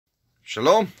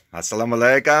Shalom, assalamu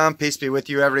alaikum, peace be with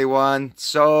you, everyone.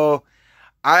 So,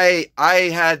 I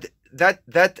had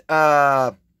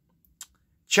that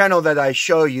channel that I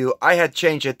show you. I had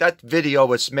changed it. That video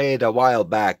was made a while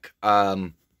back.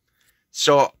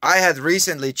 So I had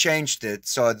recently changed it.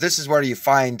 So this is where you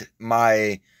find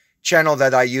my channel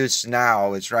that I use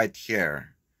now. It's right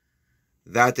here.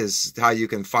 That is how you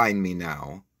can find me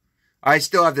now. I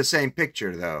still have the same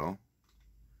picture though,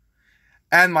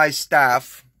 and my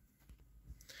staff.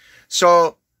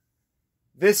 So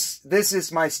this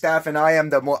is my staff, and I am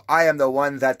the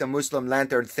one that the Muslim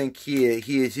Lantern think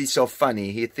he's so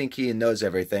funny. He think he knows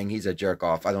everything. He's a jerk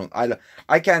off.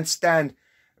 I can't stand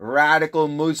radical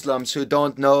Muslims who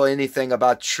don't know anything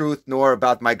about truth nor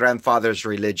about my grandfather's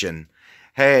religion.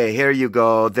 Hey, here you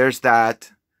go. There's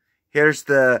that. Here's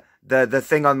the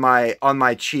thing on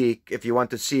my cheek, if you want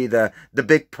to see the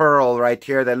big pearl right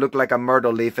here that looked like a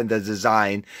myrtle leaf in the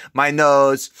design. My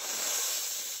nose.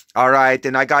 All right,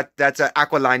 and that's an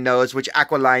aquiline nose, which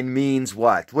aquiline means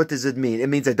what? What does it mean? It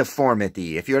means a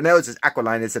deformity. If your nose is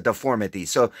aquiline, it's a deformity.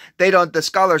 So the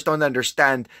scholars don't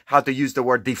understand how to use the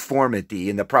word deformity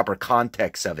in the proper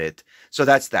context of it. So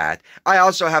that's that. I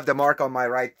also have the mark on my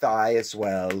right thigh as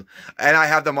well. And I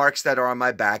have the marks that are on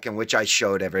my back, in which I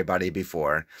showed everybody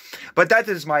before. But that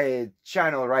is my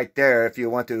channel right there, if you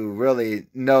want to really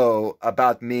know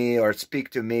about me or speak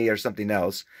to me or something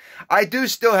else. I do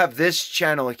still have this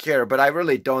channel here, but I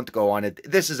really don't go on it.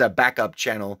 This is a backup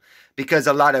channel because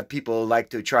a lot of people like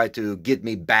to try to get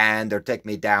me banned or take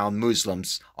me down.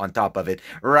 Muslims on top of it.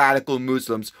 Radical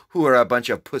Muslims who are a bunch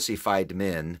of pussyfied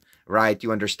men. Right?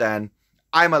 You understand?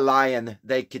 I'm a lion,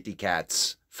 they kitty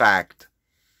cats. Fact.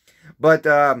 But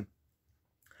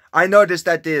I noticed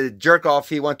that the jerk off,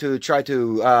 he want to try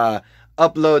to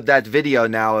upload that video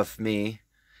now of me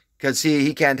because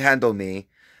he can't handle me.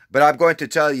 But I'm going to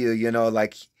tell you, you know,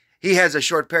 like, he has a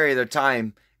short period of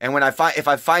time, and when if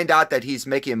I find out that he's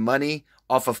making money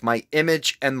off of my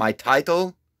image and my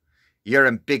title, you're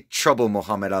in big trouble,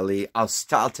 Muhammad Ali. I'll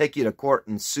take you to court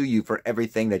and sue you for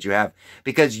everything that you have,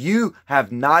 because you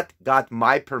have not got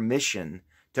my permission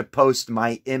to post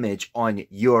my image on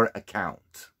your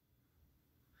account.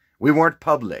 We weren't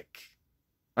public.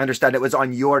 Understand? It was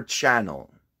on your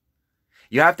channel.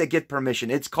 You have to get permission.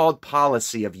 It's called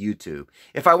policy of YouTube.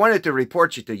 If I wanted to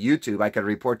report you to YouTube, I could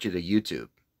report you to YouTube.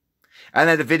 And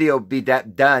then the video would be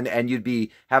done, and you'd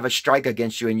have a strike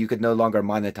against you, and you could no longer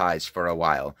monetize for a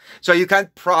while. So you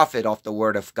can't profit off the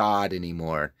word of God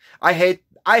anymore. I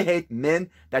hate men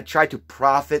that try to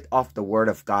profit off the word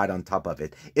of God on top of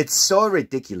it. It's so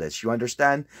ridiculous, you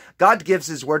understand? God gives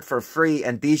his word for free,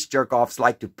 and these jerk-offs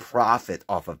like to profit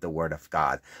off of the word of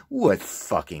God. What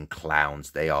fucking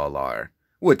clowns they all are.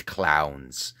 What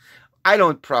clowns. I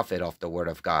don't profit off the word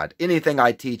of God. Anything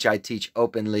I teach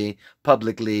openly,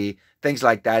 publicly, things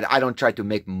like that. I don't try to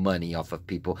make money off of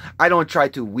people. I don't try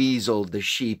to weasel the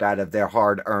sheep out of their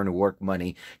hard-earned work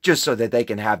money just so that they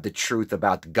can have the truth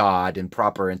about God and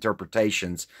proper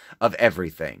interpretations of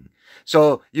everything.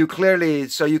 So you clearly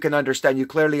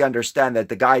understand that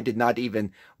the guy did not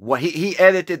even, he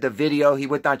edited the video. He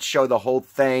would not show the whole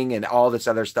thing and all this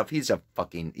other stuff. He's a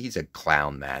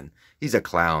clown, man. He's a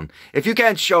clown. If you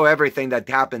can't show everything that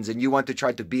happens and you want to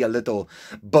try to be a little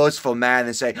boastful man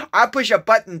and say, I'll push a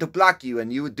button to block you,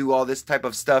 and you would do all this type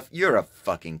of stuff, you're a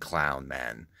fucking clown,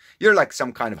 man. You're like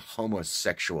some kind of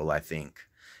homosexual, I think.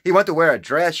 He want to wear a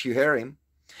dress, you hear him.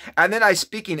 And then I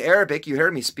speak in Arabic. You hear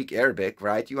me speak Arabic,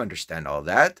 right? You understand all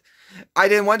that. I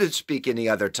didn't want to speak any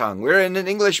other tongue. We're in an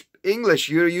English.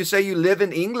 You say you live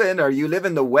in England or you live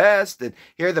in the West, and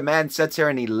here the man sits here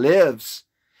and he lives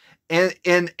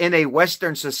in a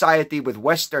Western society with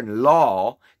Western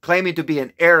law, claiming to be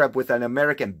an Arab with an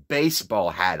American baseball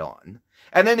hat on.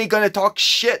 And then he's going to talk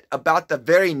shit about the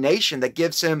very nation that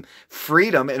gives him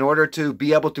freedom in order to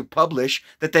be able to publish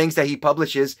the things that he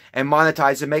publishes and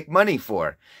monetize and make money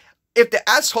for. If the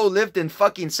asshole lived in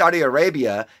fucking Saudi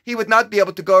Arabia, he would not be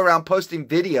able to go around posting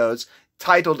videos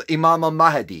titled Imam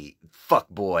al-Mahdi. Fuck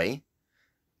boy.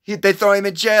 They throw him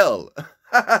in jail.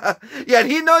 Yet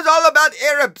he knows all about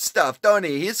Arab stuff, don't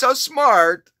he? He's so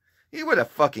smart. What a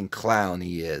fucking clown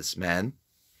he is, man.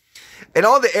 And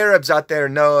all the Arabs out there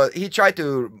know, he tried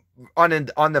to, on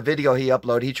the video he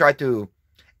uploaded, he tried to,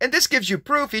 and this gives you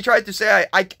proof, he tried to say,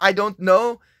 I don't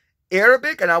know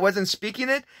Arabic and I wasn't speaking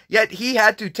it, yet he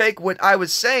had to take what I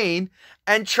was saying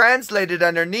and translate it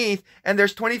underneath, and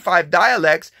there's 25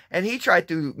 dialects, and he tried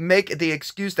to make the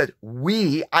excuse that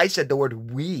I said the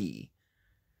word we.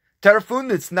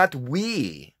 Tarfun, it's not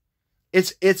we.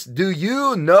 It's do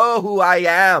you know who I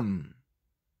am?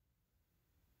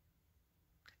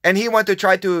 And he wanted to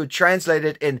try to translate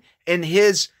it in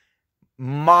his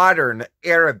modern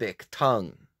Arabic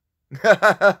tongue.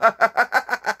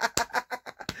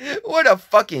 What a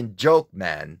fucking joke,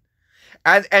 man.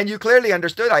 And you clearly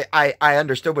understood. I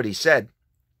understood what he said.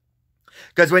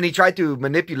 Because when he tried to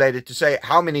manipulate it to say,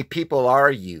 how many people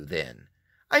are you then?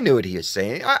 I knew what he was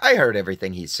saying. I heard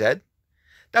everything he said.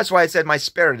 That's why I said my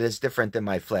spirit is different than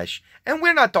my flesh. And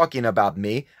we're not talking about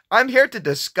me. I'm here to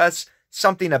discuss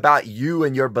something about you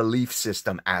and your belief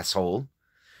system, asshole.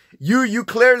 You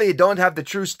clearly don't have the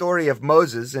true story of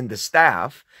Moses and the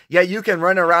staff, yet you can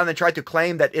run around and try to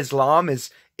claim that Islam is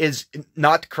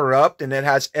not corrupt and it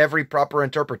has every proper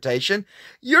interpretation.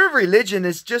 Your religion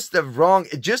is just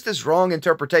as wrong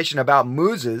interpretation about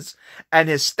Moses and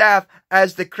his staff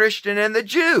as the Christian and the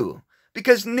Jew.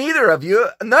 Because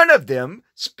none of them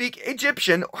speak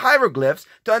Egyptian hieroglyphs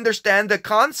to understand the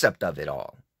concept of it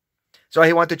all. So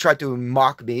he wanted to try to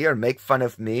mock me or make fun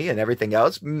of me and everything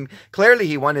else. Clearly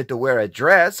he wanted to wear a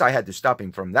dress. I had to stop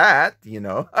him from that, you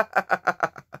know.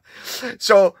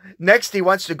 So next he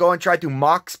wants to go and try to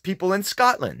mock people in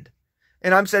Scotland.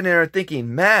 And I'm sitting there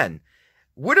thinking, man,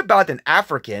 what about an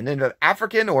African? And an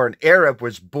African or an Arab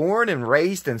was born and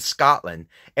raised in Scotland,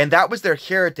 and that was their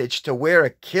heritage to wear a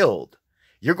kilt.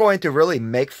 You're going to really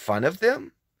make fun of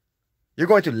them? You're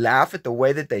going to laugh at the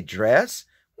way that they dress?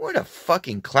 What a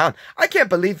fucking clown. I can't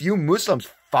believe you Muslims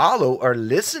follow or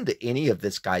listen to any of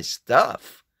this guy's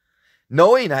stuff,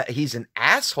 knowing that he's an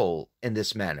asshole in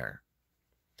this manner.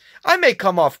 I may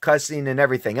come off cussing and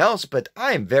everything else, but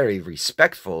I am very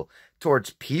respectful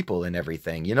towards people and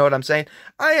everything. You know what I'm saying?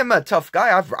 I am a tough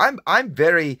guy. I'm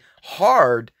very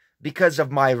hard because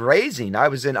of my raising. I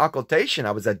was in occultation.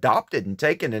 I was adopted and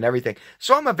taken and everything.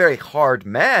 So I'm a very hard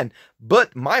man,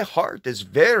 but my heart is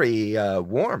very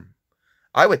warm.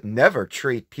 I would never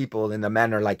treat people in the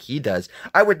manner like he does.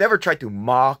 I would never try to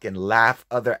mock and laugh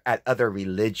at other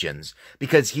religions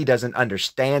because he doesn't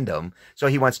understand them. So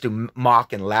he wants to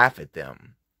mock and laugh at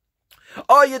them.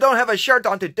 Oh, you don't have a shirt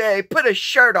on today. Put a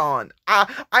shirt on.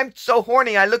 I'm so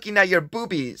horny. I'm looking at your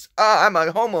boobies. I'm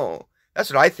a homo.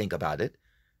 That's what I think about it.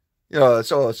 You know,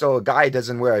 so a guy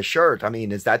doesn't wear a shirt. I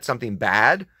mean, is that something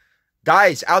bad?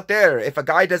 Guys out there, if a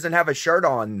guy doesn't have a shirt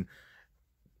on,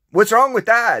 what's wrong with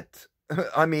that?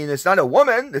 I mean, it's not a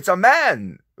woman, it's a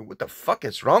man. What the fuck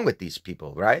is wrong with these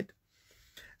people, right?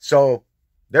 So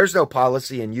there's no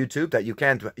policy in YouTube that you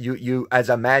can't, you as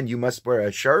a man, you must wear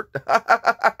a shirt.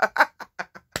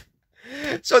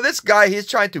 So this guy, he's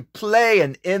trying to play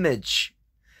an image.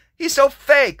 He's so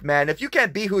fake, man. If you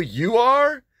can't be who you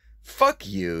are, fuck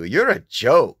you. You're a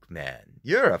joke, man.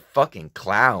 You're a fucking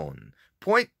clown.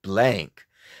 Point blank.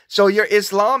 So your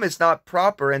Islam is not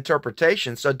proper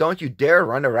interpretation, so don't you dare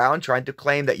run around trying to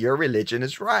claim that your religion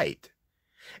is right.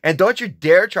 And don't you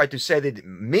dare try to say that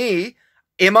me,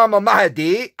 Imam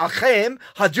Mahdi, Achim,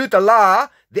 Hajjutullah,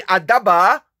 the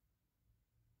Adaba,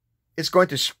 is going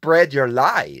to spread your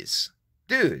lies.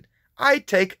 Dude, I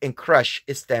take and crush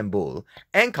Istanbul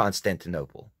and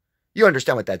Constantinople. You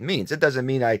understand what that means. It doesn't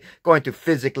mean I'm going to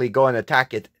physically go and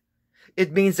attack it.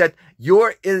 It means that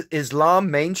your Islam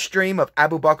mainstream of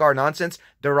Abu Bakr nonsense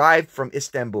derived from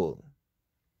Istanbul.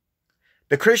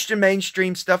 The Christian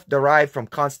mainstream stuff derived from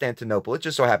Constantinople. It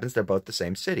just so happens they're both the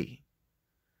same city.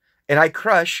 And I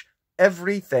crush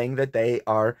everything that they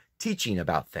are teaching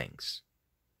about things.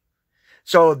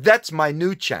 So that's my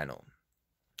new channel.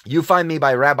 You find me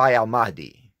by Rabbi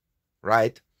Al-Mahdi,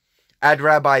 right? Add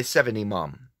Rabbi 7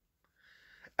 Imam.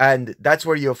 And that's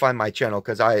where you'll find my channel,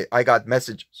 because I got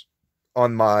messages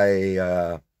on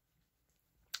my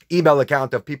email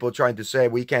account of people trying to say,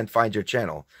 we can't find your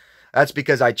channel. That's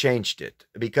because I changed it.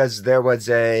 Because there was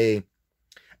a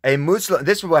Muslim,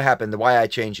 this is what happened, why I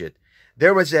changed it.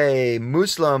 There was a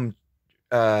Muslim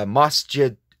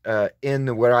masjid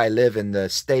in where I live, in the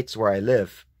states where I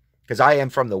live. Because I am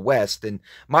from the West. And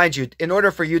mind you, in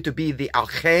order for you to be the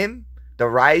Al-Khaim, the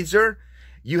riser,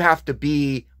 you have to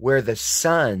be where the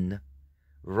sun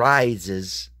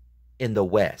rises in the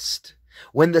West.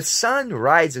 When the sun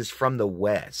rises from the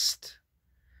West,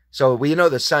 so we know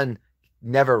the sun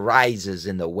never rises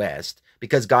in the West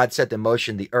because God set in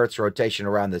motion the Earth's rotation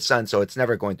around the sun, so it's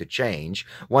never going to change.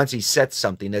 Once he sets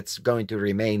something, it's going to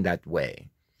remain that way.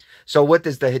 So what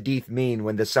does the Hadith mean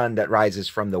when the sun that rises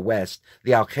from the West,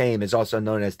 the Al-Khaim, is also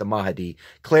known as the Mahdi?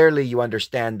 Clearly you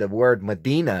understand the word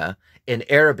Medina in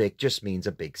Arabic just means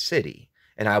a big city.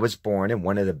 And I was born in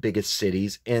one of the biggest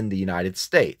cities in the United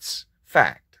States.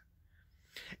 Fact.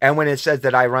 And when it says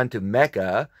that I run to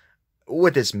Mecca,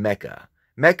 what is Mecca?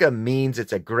 Mecca means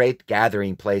it's a great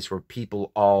gathering place where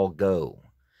people all go.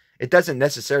 It doesn't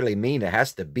necessarily mean it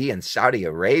has to be in Saudi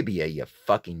Arabia, you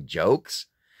fucking jokes.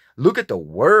 Look at the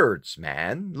words,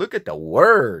 man. Look at the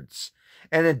words.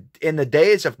 And in the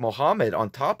days of Muhammad, on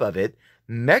top of it,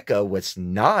 Mecca was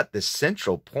not the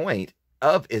central point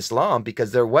of Islam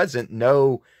because there wasn't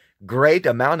no great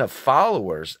amount of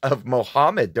followers of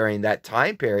Muhammad during that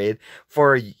time period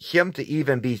for him to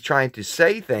even be trying to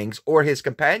say things or his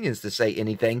companions to say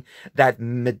anything that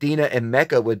Medina and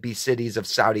Mecca would be cities of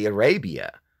Saudi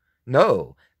Arabia.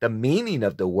 No, the meaning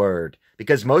of the word,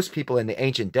 because most people in the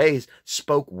ancient days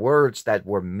spoke words that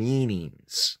were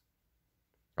meanings.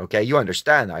 Okay, you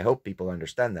understand. I hope people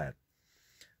understand that.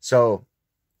 So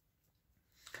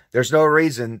there's no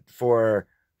reason for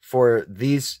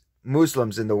these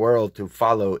Muslims in the world to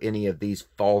follow any of these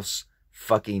false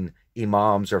fucking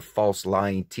imams or false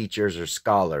lying teachers or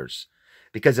scholars.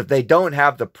 Because if they don't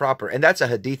have the proper, and that's a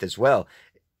hadith as well,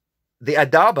 the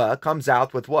adaba comes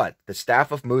out with what? The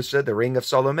staff of Musa, the ring of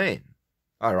Solomon.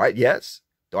 All right, yes.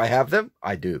 Do I have them?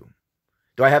 I do.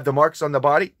 Do I have the marks on the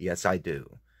body? Yes, I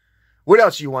do. What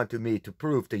else you want me to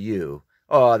prove to you?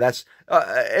 Oh, that's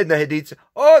in the hadith.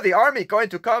 Oh, the army going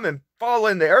to come and fall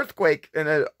in the earthquake, and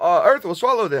the earth will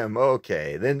swallow them.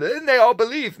 Okay, then they all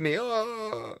believe me.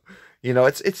 Oh. You know,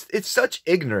 it's such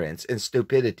ignorance and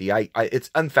stupidity. It's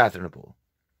unfathomable.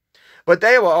 But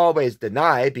they will always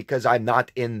deny because I'm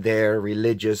not in their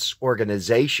religious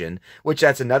organization, which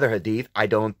that's another hadith. I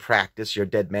don't practice your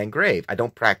dead man grave. I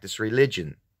don't practice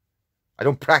religion. I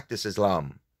don't practice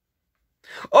Islam.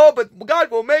 Oh, but God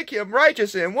will make him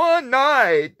righteous in one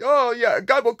night. Oh, yeah,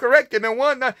 God will correct him in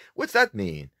one night. What's that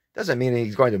mean? Doesn't mean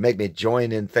he's going to make me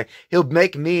join in things. He'll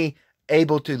make me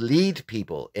able to lead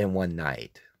people in one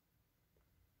night.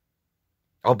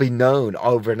 I'll be known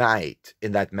overnight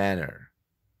in that manner.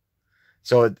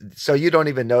 So you don't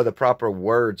even know the proper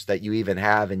words that you even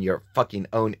have in your fucking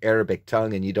own Arabic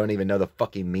tongue, and you don't even know the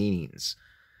fucking meanings.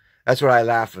 That's what I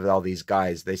laugh at all these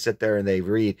guys. They sit there and they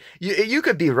read. You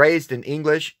could be raised in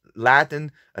English,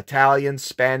 Latin, Italian,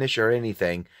 Spanish, or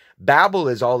anything. Babble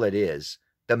is all it is.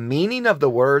 The meaning of the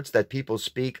words that people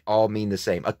speak all mean the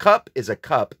same. A cup is a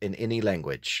cup in any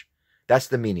language. That's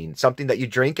the meaning. Something that you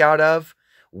drink out of,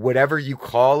 whatever you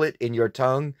call it in your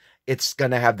tongue, it's going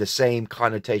to have the same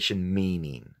connotation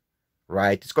meaning,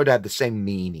 right? It's going to have the same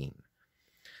meaning.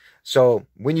 So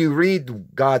when you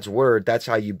read God's word, that's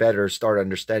how you better start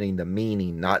understanding the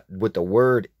meaning, not what the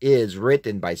word is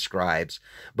written by scribes,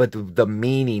 but the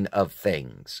meaning of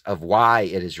things, of why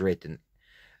it is written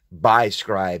by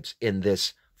scribes in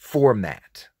this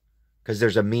format, because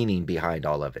there's a meaning behind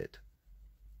all of it.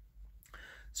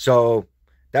 So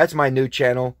that's my new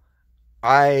channel.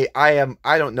 I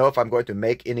don't know if I'm going to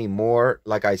make any more,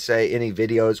 like I say, any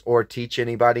videos or teach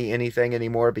anybody anything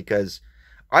anymore, because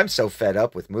I'm so fed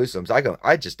up with Muslims.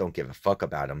 I just don't give a fuck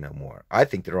about them no more. I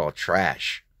think they're all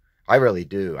trash. I really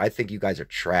do. I think you guys are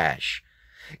trash.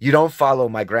 You don't follow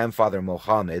my grandfather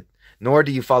Muhammad, nor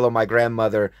do you follow my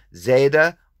grandmother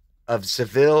Zayda of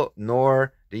Seville,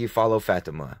 nor do you follow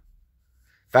Fatima.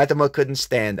 Fatima couldn't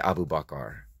stand Abu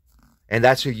Bakr. And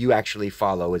that's who you actually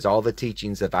follow, is all the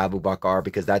teachings of Abu Bakr,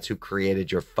 because that's who created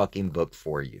your fucking book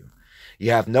for you.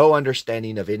 You have no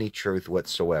understanding of any truth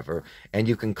whatsoever, and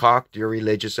you concoct your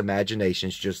religious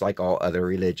imaginations just like all other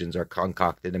religions are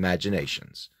concocted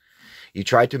imaginations. You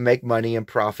try to make money and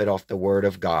profit off the word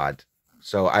of God,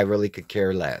 so I really could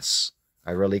care less.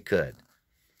 I really could.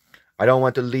 I don't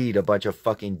want to lead a bunch of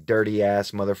fucking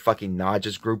dirty-ass motherfucking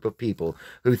Najas group of people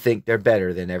who think they're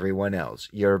better than everyone else.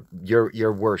 You're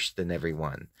worse than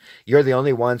everyone. You're the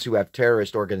only ones who have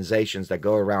terrorist organizations that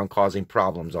go around causing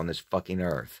problems on this fucking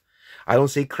earth. I don't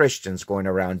see Christians going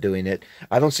around doing it.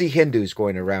 I don't see Hindus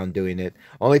going around doing it.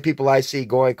 Only people I see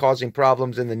causing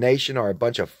problems in the nation are a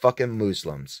bunch of fucking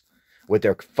Muslims with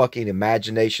their fucking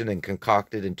imagination and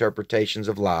concocted interpretations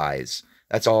of lies.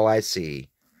 That's all I see.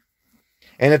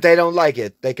 And if they don't like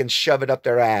it, they can shove it up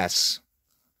their ass.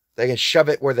 They can shove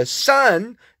it where the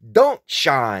sun don't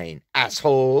shine,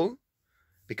 asshole.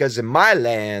 Because in my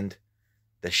land,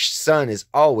 the sun is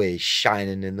always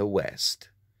shining in the west.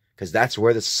 Because that's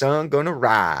where the sun gonna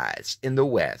rise, in the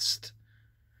west.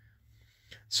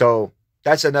 So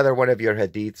that's another one of your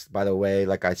hadiths, by the way,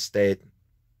 like I stated.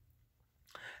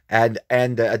 And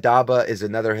the Adaba is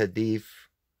another hadith.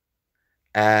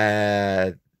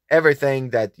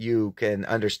 Everything that you can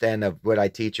understand of what I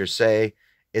teach or say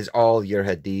is all your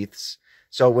hadiths.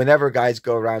 So whenever guys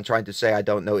go around trying to say I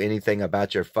don't know anything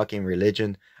about your fucking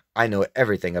religion, I know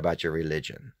everything about your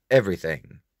religion.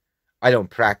 Everything. I don't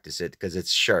practice it because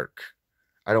it's shirk.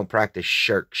 I don't practice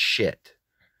shirk shit.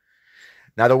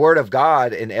 Now the word of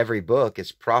God in every book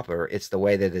is proper. It's the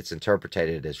way that it's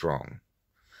interpreted is wrong.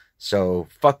 So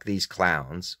fuck these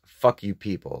clowns. Fuck you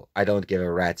people. I don't give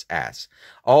a rat's ass.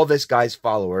 All this guy's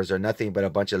followers are nothing but a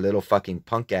bunch of little fucking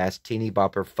punk ass teeny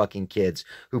bopper fucking kids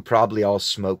who probably all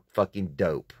smoke fucking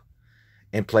dope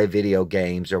and play video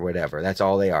games or whatever. That's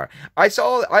all they are.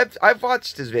 I've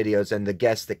watched his videos, and the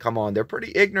guests that come on, they're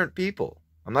pretty ignorant people.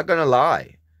 I'm not gonna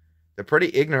lie. They're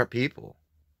pretty ignorant people.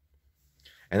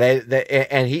 And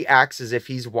and he acts as if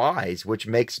he's wise, which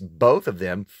makes both of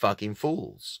them fucking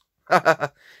fools.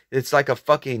 It's like a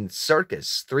fucking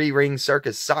circus, 3-ring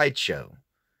circus sideshow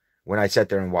when I sit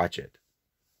there and watch it.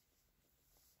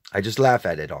 I just laugh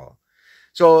at it all.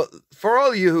 So for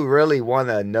all of you who really want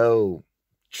to know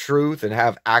truth and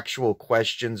have actual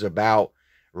questions about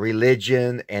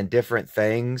religion and different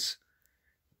things,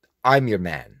 I'm your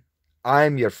man.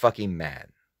 I'm your fucking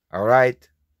man. All right?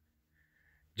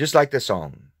 Just like the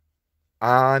song,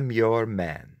 I'm your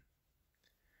man.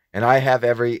 And I have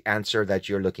every answer that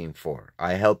you're looking for.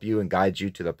 I help you and guide you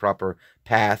to the proper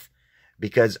path,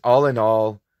 because all in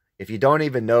all, if you don't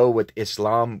even know what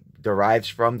Islam derives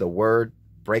from, the word,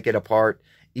 break it apart,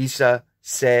 Isa,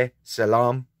 Se,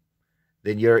 Salam,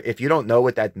 then if you don't know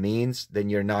what that means, then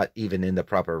you're not even in the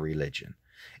proper religion.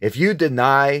 If you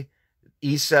deny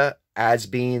Isa as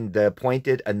being the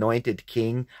appointed, anointed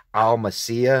king,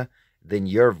 Al-Messiah, then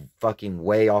you're fucking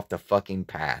way off the fucking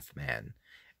path, man.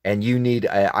 And you need,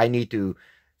 I need to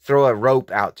throw a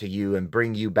rope out to you and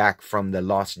bring you back from the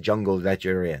lost jungle that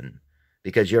you're in.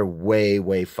 Because you're way,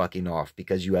 way fucking off.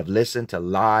 Because you have listened to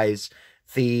lies,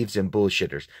 thieves, and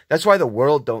bullshitters. That's why the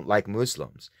world don't like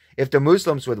Muslims. If the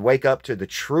Muslims would wake up to the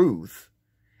truth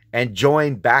and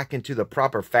join back into the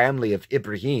proper family of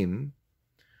Ibrahim,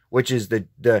 which is the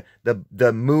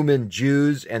Mu'min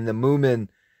Jews and the Mu'min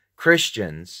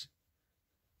Christians,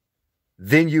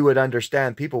 then you would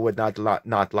understand people would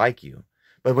not like you.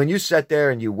 But when you sit there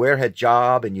and you wear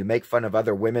hijab and you make fun of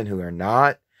other women who are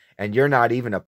not, and you're not even a